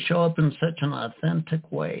show up in such an authentic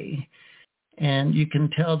way, and you can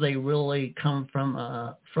tell they really come from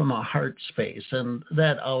a heart space, and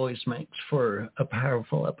that always makes for a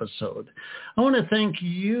powerful episode. I want to thank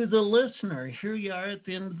you, the listener. Here you are at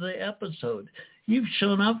the end of the episode. You've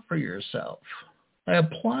shown up for yourself. I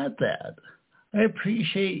applaud that. I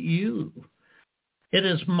appreciate you. It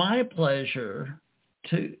is my pleasure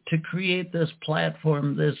to create this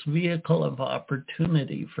platform, this vehicle of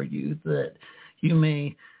opportunity for you, that you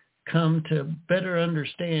may come to better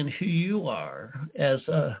understand who you are as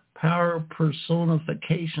a power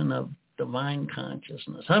personification of divine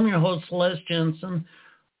consciousness. I'm your host, Les Jensen.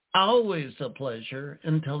 Always a pleasure.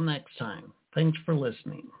 Until next time, thanks for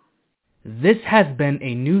listening. This has been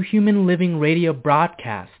a New Human Living radio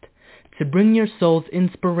broadcast. to bring your soul's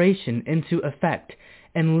inspiration into effect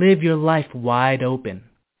and live your life wide open.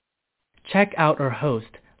 Check out our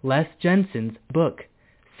host, Les Jensen's book,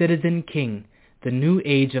 Citizen King, The New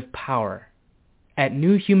Age of Power, at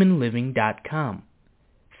newhumanliving.com.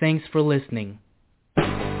 Thanks for listening.